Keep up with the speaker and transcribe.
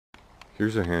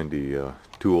Here's a handy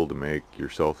tool to make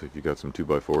yourself if you got some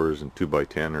 2x4s and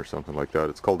 2x10 or something like that.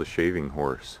 It's called a shaving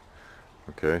horse.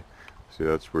 Okay, see,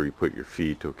 that's where you put your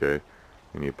feet, okay,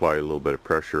 and you apply a little bit of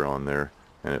pressure on there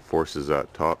and it forces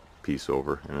that top piece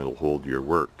over and it'll hold your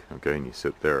work, okay, and you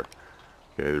sit there.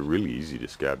 Okay, they're really easy to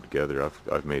scab together.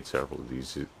 I've made several of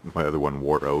these. My other one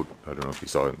wore out. I don't know if you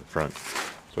saw it in the front.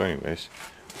 So anyways,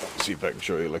 see if I can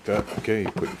show you like that. Okay,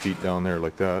 you put your feet down there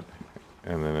like that,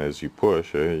 and then as you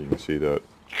push, you can see that,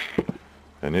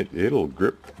 and it'll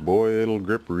grip. Boy, it'll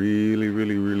grip really,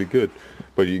 really, really good.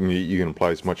 But you can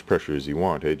apply as much pressure as you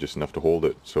want, just enough to hold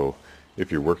it. So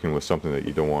if you're working with something that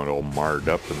you don't want all marred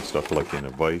up and stuff like in a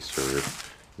vise, or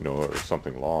or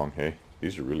something long,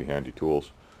 these are really handy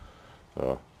tools.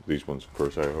 These ones, of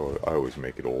course, I always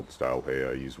make it old style.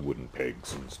 I use wooden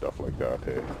pegs and stuff like that.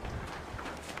 In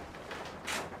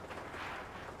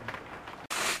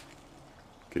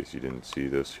case you didn't see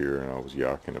this here, and I was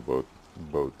yakking about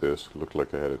this. It looked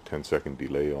like I had a 10-second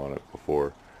delay on it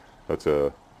before. That's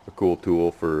a cool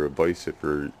tool for advice if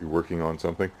you're working on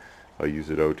something. I use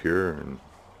it out here and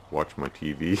watch my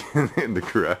TV in the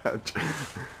garage.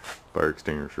 Fire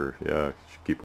extinguisher, yeah, should keep